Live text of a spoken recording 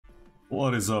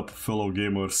What is up, fellow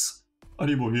gamers?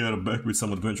 Aribo here, back with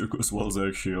some adventure course was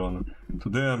actually on.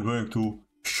 Today I'm going to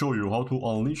show you how to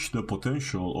unleash the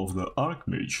potential of the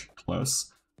Archmage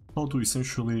class, how to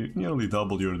essentially nearly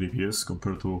double your DPS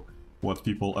compared to what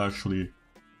people actually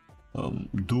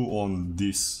do on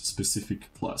this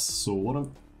specific class. So what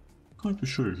I'm going to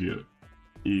show you here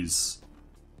is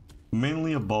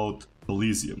mainly about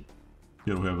Elysium.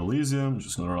 Here we have Elysium,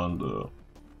 just gonna run the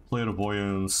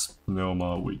clairvoyance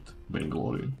pneuma with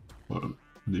Vainglory or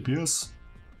DPS,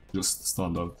 just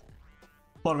standard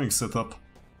farming setup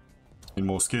in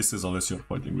most cases, unless you're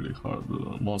fighting really hard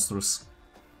monsters.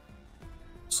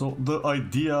 So the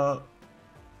idea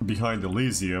behind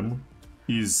Elysium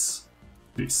is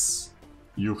this: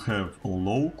 you have a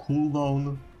low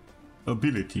cooldown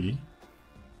ability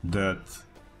that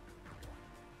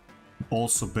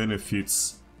also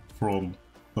benefits from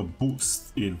a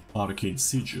boost in arcane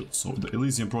sigil. So the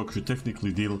Elysium proc should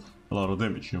technically deal a lot of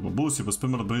damage. You have a boost, you have a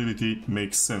spam ability,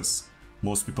 makes sense.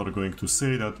 Most people are going to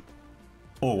say that,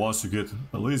 oh, once you get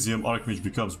Elysium, Archmage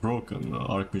becomes broken.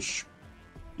 Archmage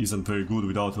isn't very good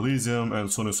without Elysium, and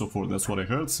so on and so forth. That's what I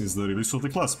heard since the release of the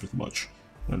class, pretty much.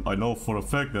 And I know for a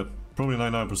fact that probably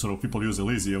 99% of people use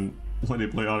Elysium when they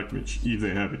play Archmage, if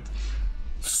they have it.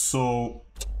 So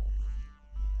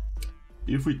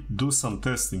if we do some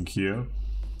testing here,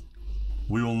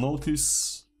 we will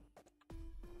notice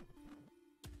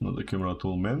the camera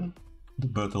tool man, the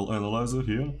battle analyzer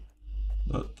here,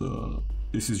 that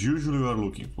this is usually what we're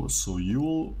looking for. So you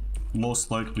will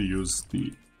most likely use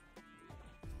the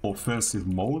offensive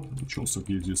mode, which also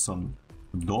gives you some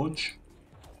dodge,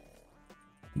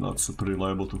 not super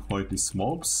reliable to fight these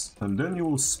mobs, and then you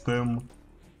will spam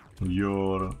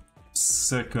your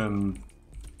second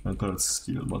and third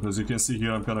skill. But as you can see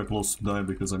here, I'm kind of close to dying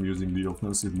because I'm using the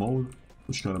offensive mode,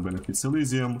 which kind of benefits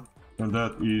Elysium, and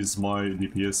that is my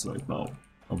DPS right now.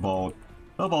 About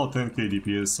 10k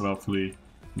DPS roughly,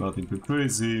 nothing too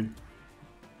crazy.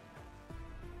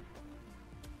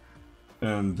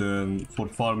 And then for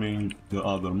farming the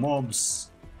other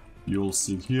mobs, you'll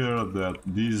see here that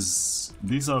these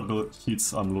are the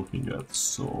hits I'm looking at.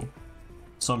 So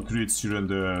some crits here and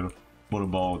there for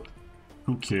about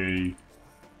 2k,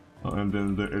 and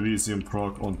then the Elysium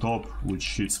proc on top,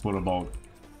 which hits for about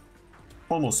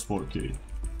almost 4k.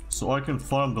 So I can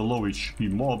farm the low HP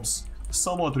mobs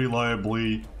somewhat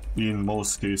reliably in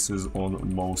most cases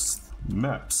on most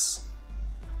maps.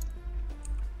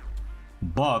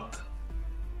 But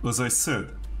as I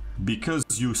said, because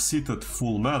you sit at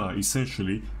full mana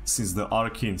essentially, since the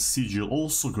arcane sigil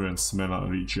also grants mana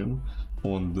regen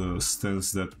on the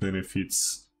stance that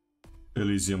benefits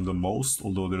Elysium the most,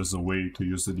 although there's a way to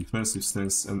use the defensive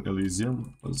stance and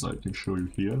Elysium, as I can show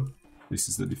you here. This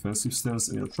is the defensive stance,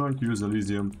 and you're trying to use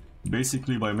Elysium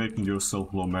basically by making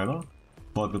yourself low mana.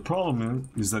 But the problem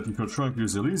is that if you're trying to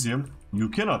use Elysium, you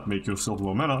cannot make yourself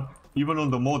low mana, even on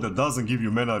the mode that doesn't give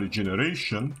you mana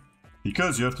regeneration,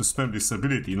 because you have to spam this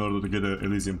ability in order to get an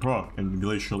Elysium proc. And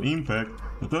Glacial Impact,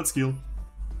 the third skill,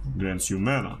 grants you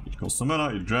mana. It costs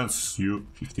mana, it grants you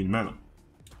 15 mana.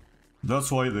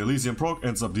 That's why the Elysium proc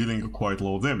ends up dealing quite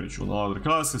low damage. On other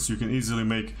classes you can easily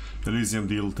make Elysium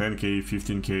deal 10k,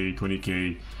 15k,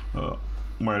 20k.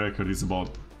 My record is about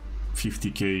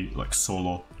 50k, like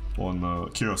solo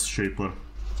on Chaos Shaper,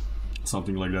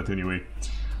 something like that anyway.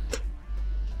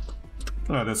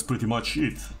 That's pretty much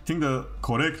it. I think the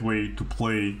correct way to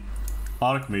play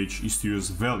Archmage is to use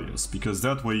Valiance, because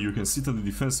that way you can sit in the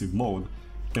defensive mode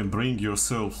and bring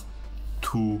yourself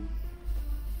to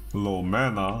low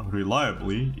mana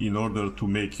reliably in order to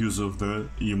make use of the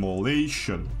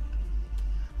immolation.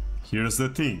 Here's the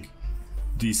thing: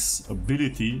 this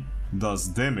ability does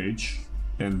damage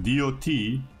and DOT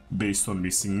based on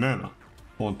missing mana.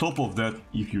 On top of that,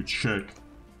 if you check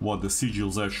what the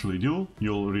sigils actually do,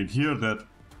 you'll read here that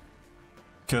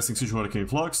casting Sigil Arcane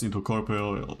Flux into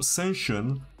Corporeal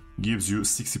Ascension gives you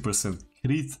 60%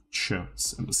 crit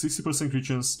chance, and the 60% crit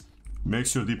chance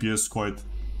makes your DPS quite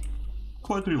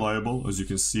reliable. As you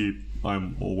can see,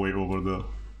 I'm way over the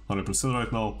 100%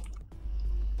 right now,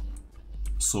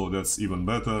 so that's even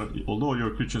better. Although your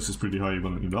crit chance is pretty high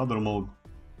even in the other mode,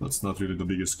 that's not really the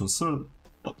biggest concern,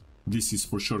 but this is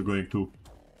for sure going to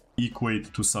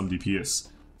equate to some DPS.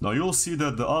 Now you'll see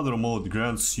that the other mode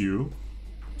grants you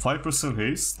 5%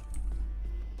 haste,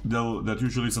 though that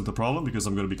usually isn't a problem because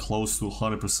I'm going to be close to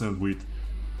 100% with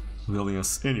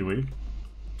Valiance anyway.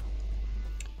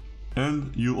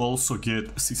 And you also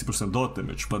get 60% dot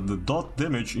damage, but the dot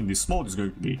damage in this mode is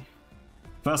going to be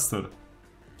faster.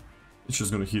 It's just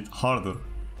going to hit harder,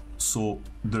 so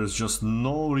there's just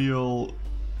no real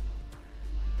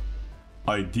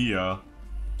idea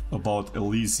about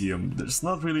Elysium. There's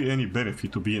not really any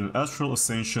benefit to be in Astral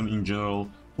Ascension in general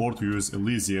or to use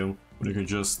Elysium when you can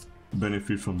just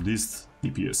benefit from this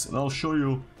DPS. And I'll show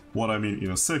you what I mean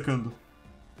in a second.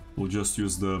 We'll just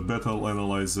use the battle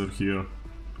analyzer here.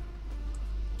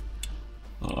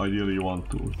 Ideally you want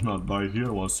to not die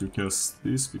here once you cast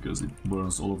this, because it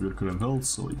burns all of your current health,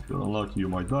 so if you're unlucky you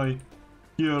might die.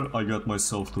 Here I got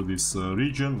myself to this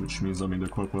region, which means I'm in the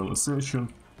Corporeal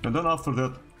Ascension, and then after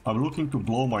that I'm looking to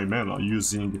blow my mana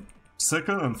using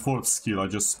second and fourth skill. I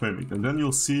just spam it, and then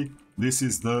you'll see this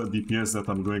is the DPS that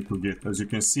I'm going to get. As you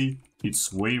can see,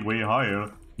 it's way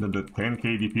higher than the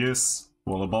 10k DPS,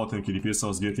 well, about 10k DPS I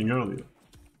was getting earlier.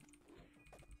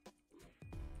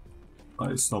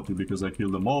 I stopped it because I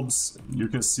killed the mobs. You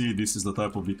can see this is the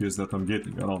type of DPS that I'm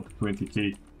getting, around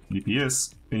 20k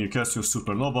DPS, and you cast your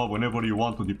supernova whenever you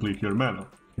want to deplete your mana,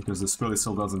 because the spell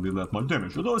itself doesn't do that much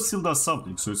damage, although it still does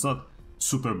something, so it's not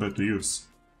super bad to use.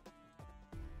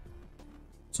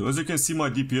 So as you can see, my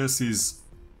DPS is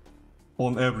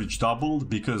on average doubled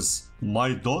because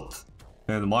my dot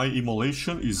and my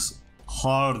immolation is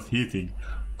hard hitting.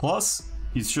 Plus,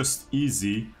 it's just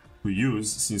easy to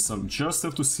use since I just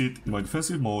have to sit in my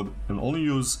defensive mode and only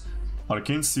use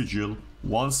Arcane Sigil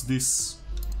once this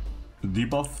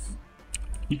debuff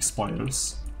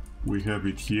expires. We have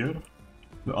it here.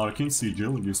 The Arcane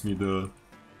Sigil gives me the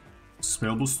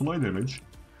spell boost to my damage.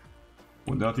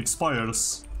 When that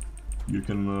expires, you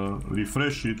can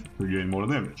refresh it to gain more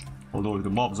damage. Although if the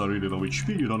mobs are really low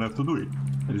HP, you don't have to do it.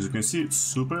 And as you can see, it's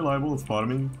super reliable at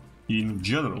farming in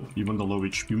general, even the low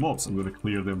HP mobs. I'm gonna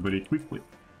clear them very quickly.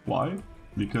 Why?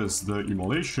 Because the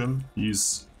immolation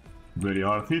is very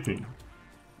hard hitting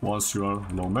once you are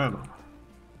low mana.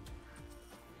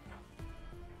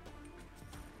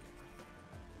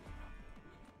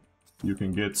 You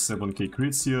can get 7k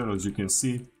crits here, as you can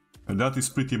see, and that is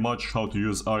pretty much how to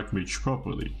use Archmage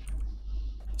properly.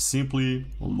 Simply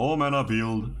low mana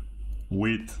build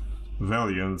with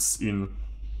Valiance in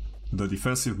the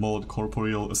defensive mode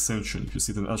Corporeal Ascension. If you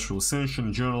sit in Astral Ascension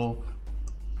in general,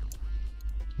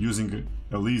 using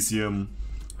Elysium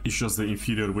is just the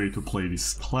inferior way to play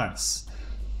this class.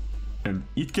 And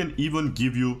it can even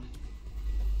give you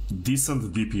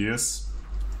decent DPS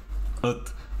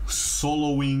at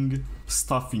soloing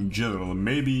stuff in general.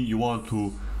 Maybe you want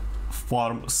to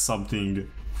farm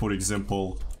something, for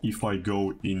example, if I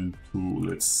go into,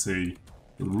 let's say,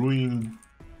 Ruin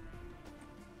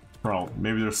Crown.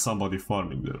 Maybe there's somebody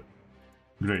farming there.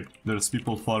 Great, there's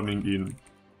people farming in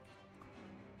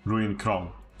Ruin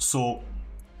Crown. So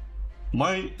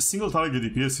my single target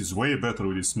DPS is way better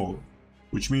with this mode,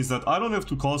 which means that I don't have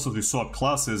to constantly swap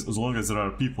classes as long as there are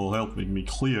people helping me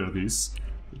clear this,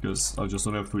 because I just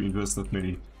don't have to invest that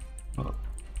many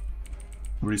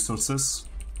resources.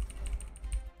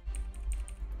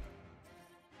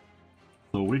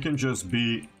 So we can just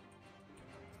be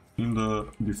in the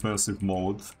defensive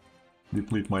mode,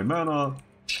 deplete my mana,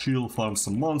 chill, farm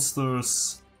some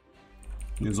monsters.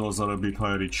 These ones are a bit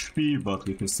higher HP, but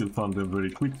we can still farm them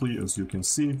very quickly, as you can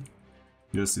see.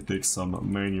 Yes, it takes some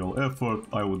manual effort.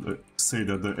 I would say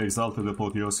that the Exalted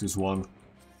Apotheosis one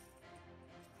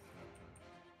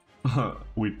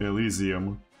with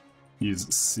Elysium is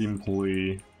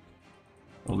simply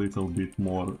a little bit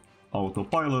more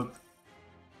autopilot.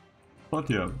 But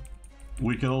yeah,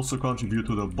 we can also contribute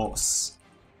to the boss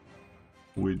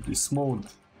with this mode,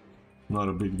 not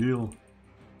a big deal.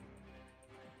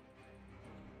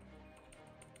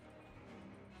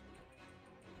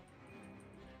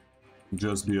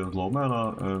 Just be at low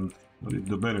mana and reap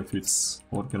the benefits,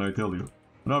 what can I tell you.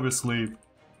 And obviously,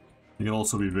 you can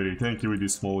also be very tanky with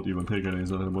this mode, even take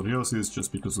against Apotheosis,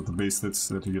 just because of the base stats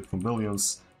that you get from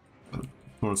Valiance. Of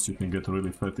course, you can get a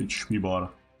really fat HP bar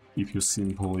if you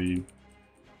simply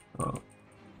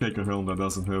take a helm that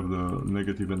doesn't have the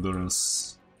negative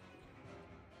endurance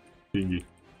thingy.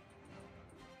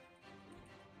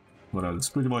 But that's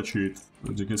pretty much it.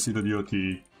 As you can see, the DOT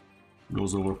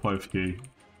goes over 5k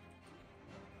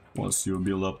once you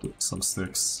build up to some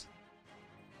stacks.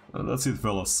 And that's it,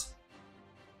 fellas.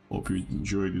 Hope you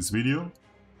enjoyed this video.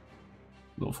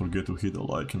 Don't forget to hit the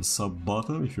like and sub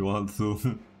button if you want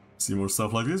to see more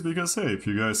stuff like this, because hey, if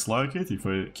you guys like it, if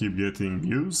I keep getting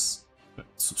views,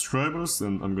 subscribers,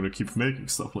 then I'm gonna keep making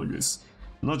stuff like this.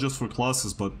 Not just for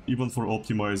classes, but even for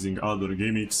optimizing other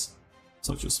gimmicks,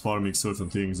 such as farming certain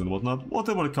things and whatnot.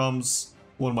 Whatever comes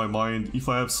on my mind, if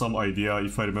I have some idea,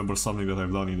 if I remember something that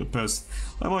I've done in the past,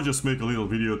 I might just make a little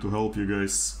video to help you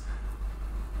guys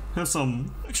have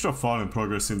some extra fun and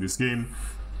progress in this game.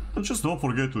 And just don't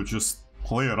forget to just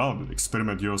play around and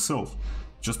experiment yourself.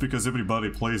 Just because everybody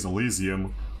plays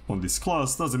Elysium on this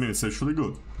class doesn't mean it's actually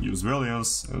good. Use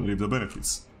Valiance and reap the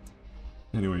benefits.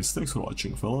 Anyways, thanks for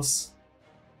watching, fellas.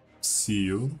 See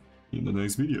you in the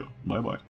next video. Bye bye.